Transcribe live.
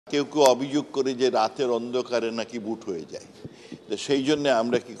কেউ কেউ অভিযোগ করে যে রাতের অন্ধকারে নাকি বুট হয়ে যায়। তো সেই জন্য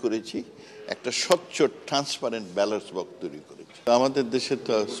আমরা কি করেছি, একটা স্বচ্ছ ট্রান্সপারেন্ট ব্যালট বক্স তৈরি করেছি। আমাদের দেশে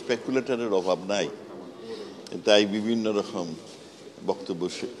তো স্পেকুলেটরের অভাব নাই, তাই বিভিন্ন রকম বক্তব্য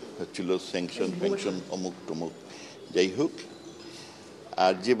হচ্ছিল, স্যাংশন ফ্যাংশন অমুক টমুক, যাই হোক।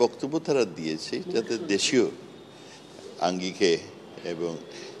 আর যে বক্তব্য তারা দিয়েছে যাতে দেশীয় আঙ্গিকে, এবং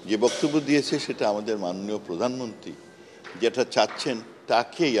যে বক্তব্য দিয়েছে সেটা আমাদের মাননীয় প্রধানমন্ত্রী যেটা চাচ্ছেন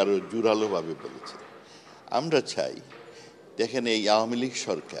তাকেই আরো জোরালোভাবে বলেছে। আমরা চাই, দেখেন এই আওয়ামী লীগ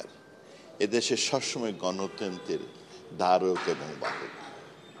সরকার এদেশে সবসময় গণতন্ত্রের ধারক এবং বাহক।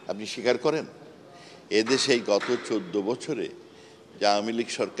 আপনি স্বীকার করেন এদেশে এই গত 14 বছরে যে আওয়ামী লীগ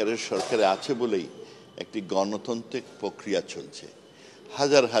সরকারে আছে বলেই একটি গণতান্ত্রিক প্রক্রিয়া চলছে।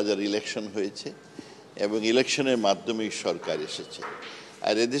 হাজার হাজার ইলেকশন হয়েছে এবং ইলেকশনের মাধ্যমেই সরকার এসেছে।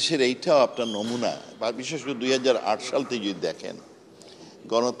 আর এদেশের এইটাও আপনার নমুনা, বা বিশেষ করে 2008 সাল থেকে যদি দেখেন,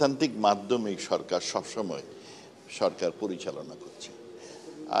 গণতান্ত্রিক মাধ্যমেই সরকার সবসময় সরকার পরিচালনা করছে।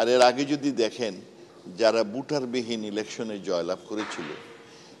 আর এর আগে যদি দেখেন, যারা ভোটারবিহীন ইলেকশনে জয়লাভ করেছিল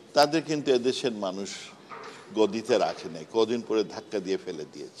তাদের কিন্তু এদেশের মানুষ গদিতে রাখে নাই, কদিন পরে ধাক্কা দিয়ে ফেলে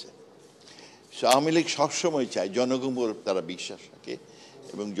দিয়েছে। আওয়ামী লীগ সবসময় চায় জনগণ তারা বিশ্বাস রাখে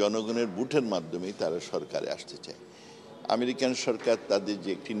এবং জনগণের ভোটের মাধ্যমেই তারা সরকারে আসতে চায়। আমেরিকান সরকার তাদের যে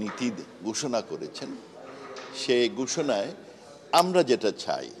একটি নীতি ঘোষণা করেছেন, সেই ঘোষণায় আমরা যেটা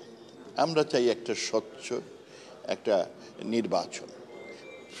চাই, আমরা চাই একটা স্বচ্ছ একটা নির্বাচন,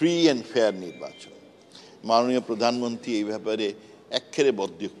 ফ্রি অ্যান্ড ফেয়ার নির্বাচন। মাননীয় প্রধানমন্ত্রী এই ব্যাপারে একেবারে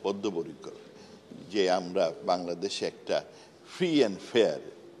বদ্ধপরিকর যে আমরা বাংলাদেশে একটা ফ্রি অ্যান্ড ফেয়ার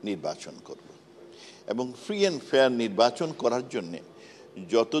নির্বাচন করব, এবং ফ্রি অ্যান্ড ফেয়ার নির্বাচন করার জন্যে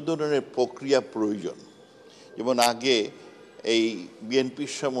যত ধরনের প্রক্রিয়া প্রয়োজন, যেমন আগে এই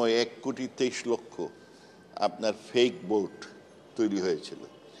বিএনপির সময় 1,23,00,000 আপনার ফেক ভোট তৈরি হয়েছিল।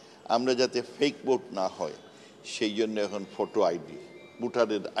 আমরা যাতে ফেক ভোট না হয় সেই জন্য এখন ফটো আইডি,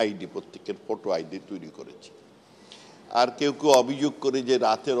 ভোটারের আইডি, প্রত্যেকের ফটো আইডি তৈরি করেছি। আর কেউ কেউ অভিযোগ করে যে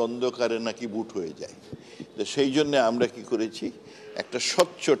রাতের অন্ধকারে নাকি বুট হয়ে যায়। তো সেই জন্য আমরা কি করেছি, একটা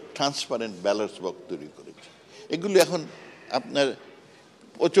স্বচ্ছ ট্রান্সপারেন্ট ব্যালট বক্স তৈরি করেছি। এগুলো এখন আপনার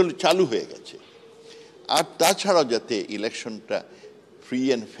চালু হয়ে গেছে। আর তাছাড়াও যাতে ইলেকশনটা ফ্রি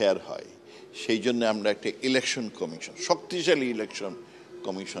অ্যান্ড ফেয়ার হয় সেই জন্য আমরা একটা ইলেকশন কমিশন, শক্তিশালী ইলেকশন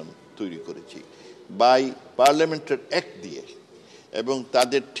কমিশন তৈরি করেছি বাই পার্লামেন্টের অ্যাক্ট দিয়ে, এবং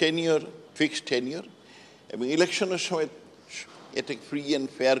তাদের টেনিয়র, ফিক্সড টেনিয়র, এবং ইলেকশনের সময় এটা ফ্রি অ্যান্ড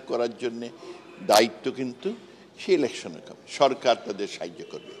ফেয়ার করার জন্যে দায়িত্ব কিন্তু সেই ইলেকশনের সরকার তাদের সাহায্য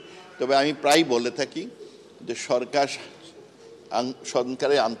করবে। তবে আমি প্রায় বলে থাকি যে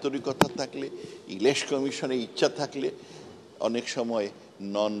সরকারের আন্তরিকতা থাকলে, ইলেকশন কমিশনের ইচ্ছা থাকলে অনেক সময়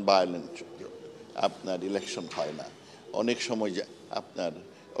নন ভায়োলেন্ট আপনার ইলেকশন হয় না, অনেক সময় আপনার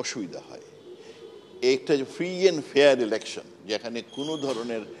অসুবিধা হয়। একটা ফ্রি অ্যান্ড ফেয়ার ইলেকশন যেখানে কোনো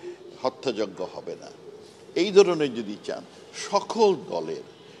ধরনের হত্যাযজ্ঞ হবে না, এই ধরনের যদি চান সকল দলের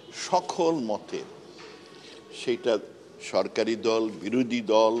সকল মতের, সেইটা সরকারি দল, বিরোধী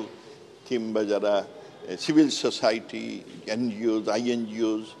দল, কিংবা যারা সিভিল সোসাইটি, এনজিওস,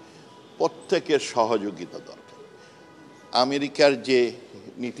 আইএনজিওস, প্রত্যেকের সহযোগিতা দরকার। আমেরিকার যে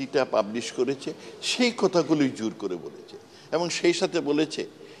নীতিটা পাবলিশ করেছে সেই কথাগুলি জোর করে বলেছে, এবং সেই সাথে বলেছে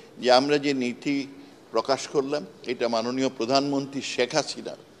যে আমরা যে নীতি প্রকাশ করলাম এটা মাননীয় প্রধানমন্ত্রী শেখ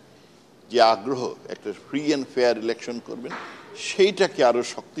হাসিনার যে আগ্রহ একটা ফ্রি অ্যান্ড ফেয়ার ইলেকশন করবেন সেইটাকে আরো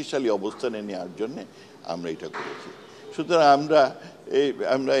শক্তিশালী অবস্থানে নেওয়ার জন্য আমরা এটা করেছি। সুতরাং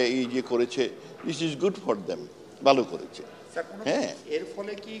আমরা এই যে করেছে, this is good for them, ভালো করেছে। হ্যাঁ, এর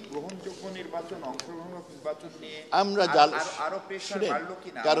ফলে কি গ্রহণযোগ্য নির্বাচন, অংশগ্রহণমূলক নির্বাচন নিয়ে আমরা আরো প্রেশার বাড়লো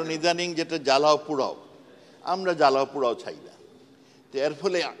কিনা? কারণ ইদানিং যেটা জ্বালাও পোড়াও, আমরা জ্বালাও পোড়াও চাই না। তো এর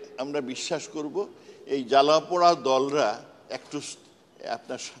ফলে আমরা বিশ্বাস করব এই জ্বালাও পোড়াও দলরা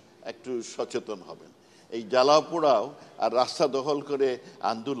একটু সচেতন হবেন। এই জ্বালাও পোড়াও আর রাস্তা দখল করে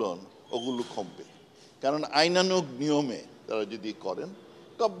আন্দোলন ওগুলো কমবে, কারণ আইনানুগ নিয়মে তারা যদি করেন,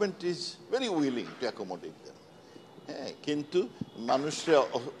 government is very willing to accommodate them. হ্যাঁ, কিন্তু মানুষরা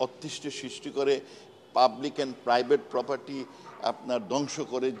অতিষ্ঠ সৃষ্টি করে, পাবলিক অ্যান্ড প্রাইভেট প্রপার্টি আপনার ধ্বংস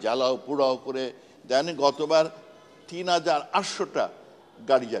করে, জ্বালাও পোড়াও করে। জানেন গতবার 3,800টা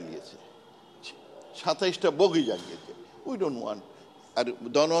গাড়ি জ্বালিয়েছে, 27টা বগি জ্বালিয়েছে। We don't want. আর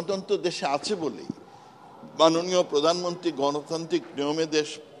গণতন্ত্র দেশে আছে বলেই, মাননীয় প্রধানমন্ত্রী গণতান্ত্রিক নিয়মে দেশ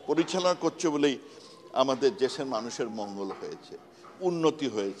পরিচালনা করছে বলেই আমাদের দেশের মানুষের মঙ্গল হয়েছে, উন্নতি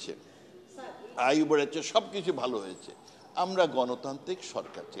হয়েছে, আয়ু বেড়েছে, সবকিছু ভালো হয়েছে। আমরা গণতান্ত্রিক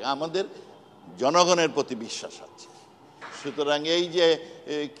সরকার চাই, আমাদের জনগণের প্রতি বিশ্বাস আছে। সুতরাং এই যে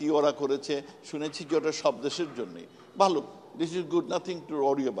কি ওরা করেছে শুনেছি যে ওটা সব দেশের জন্যই ভালো, this is good, nothing to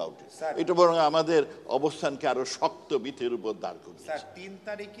worry about it. Sir, এটা বরং আমাদের অবস্থানকে আরো শক্ত ভিতের উপর দাঁড় করছে। স্যার 3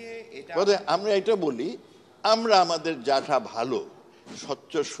 তারিখে এটা আমরা এটা বলি, আমরা আমাদের যাটা ভালো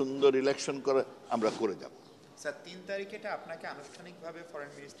স্বচ্ছ সুন্দর ইলেকশন করে আমরা করে যাব। স্যার 3 তারিখে এটা আপনাকে আনুষ্ঠানিকভাবে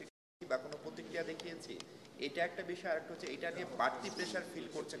ফরেন মিনিস্ট্রি বা কোনো প্রতিক্রিয়া দেখিয়েছি, এটা একটা বিষয়। আর একটা হচ্ছে এটা নিয়ে বাড়তি প্রেশার ফিল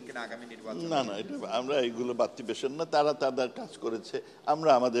করছেন কিনা আগামী নির্বাচন? না না, এটা আমরা এইগুলো বাড়তি পেশেন্ট না, তারা তাদের কাজ করেছে, আমরা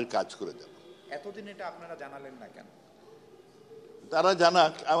আমাদের কাজ করে যাব। এতদিন এটা আপনারা জানালেন না কেন? তারা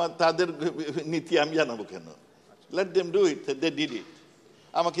জানাক, তাদের নীতি আমি জানাবো কেন? Let them do it, they did it.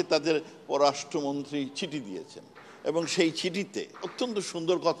 আমাকে তাদের পররাষ্ট্রমন্ত্রী চিঠি দিয়েছেন এবং সেই চিঠিতে অত্যন্ত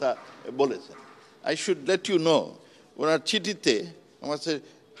সুন্দর কথা বলেছেন। I should late you know, ওনার চিঠিতে আমার কাছে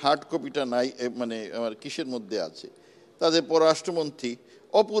হার্ড কপিটা নাই, মানে আমার কিসের মধ্যে আছে, তাদের পররাষ্ট্রমন্ত্রী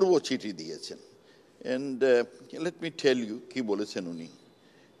অপূর্ব চিঠি দিয়েছেন। And let me tell you কি বলেছেন উনি,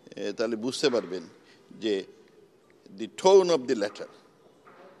 তাহলে বুঝতে পারবেন যে দি টোন অফ দি লেটার।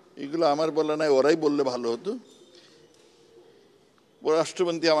 এগুলো আমার বলা নাই, ওরাই বললে ভালো হতো।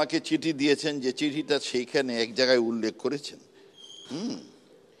 পররাষ্ট্রমন্ত্রী আমাকে চিঠি দিয়েছেন, যে চিঠিটা সেইখানে এক জায়গায় উল্লেখ করেছেন,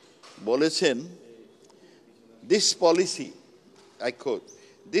 বলেছেন, this policy, I coat,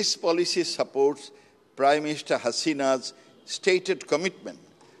 this policy supports Prime Minister Hasina's stated commitment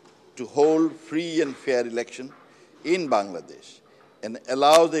to hold free and fair election in Bangladesh and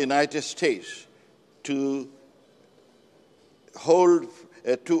allow the United States to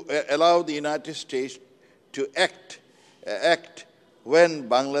allow the United States to act when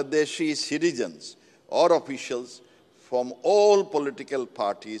Bangladeshi citizens or officials from all political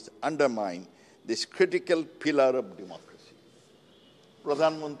parties undermine this critical pillar of democracy.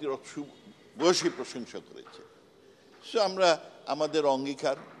 প্রধানমন্ত্রী বয়সী প্রশংসা করেছে। So আমরা আমাদের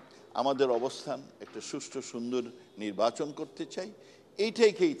অঙ্গীকার, আমাদের অবস্থান, একটা সুষ্ঠু সুন্দর নির্বাচন করতে চাই,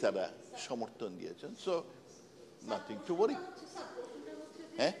 এইটাকেই তারা সমর্থন দিয়েছেন। So nothing to worry.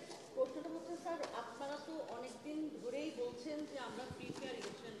 হ্যাঁ, আপনারা তো অনেকদিন ধরেই বলছেন যে আমরা ফ্রি ফেয়ার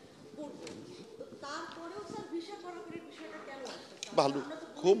ইলেকশন করব, তো তারপরেও স্যার ভিসা করাকরির বিষয়টা কেন আসছে? ভালো,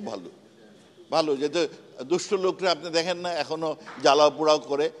 খুব ভালো, ভালো। যেহেতু দুষ্ট লোকরা আপনি দেখেন না এখনো জ্বালাও পোড়াও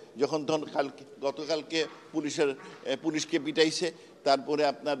করে, যখন তখন গতকালকে পুলিশকে পিটাইছে, তারপরে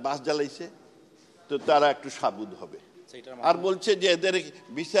আপনার বাস জ্বালাইছে, তো তারা একটু সাবুদ হবে। আর বলছে যে এদের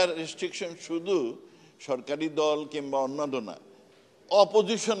ভিসা রেস্ট্রিকশন শুধু সরকারি দল কিংবা অন্যান্য না,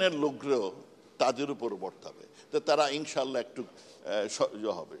 অপোজিশনের লোকরাও তাদের উপর বর্তাবে, তো তারা ইনশাল্লাহ একটু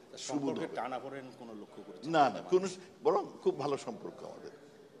হবে, সুবুদ হবে। না না, কোন, বরং খুব ভালো সম্পর্ক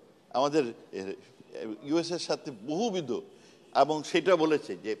আমাদের ইউএস এর সাথে বহুবিধ, এবং সেটা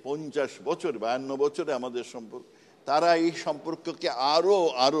বলেছে যে 50 বছর 52 বছরে আমাদের সম্পর্ক, তারা এই সম্পর্ককে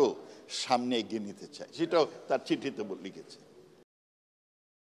আরো সামনে এগিয়ে নিতে চায়, সেটাও তার চিঠিতে লিখেছে।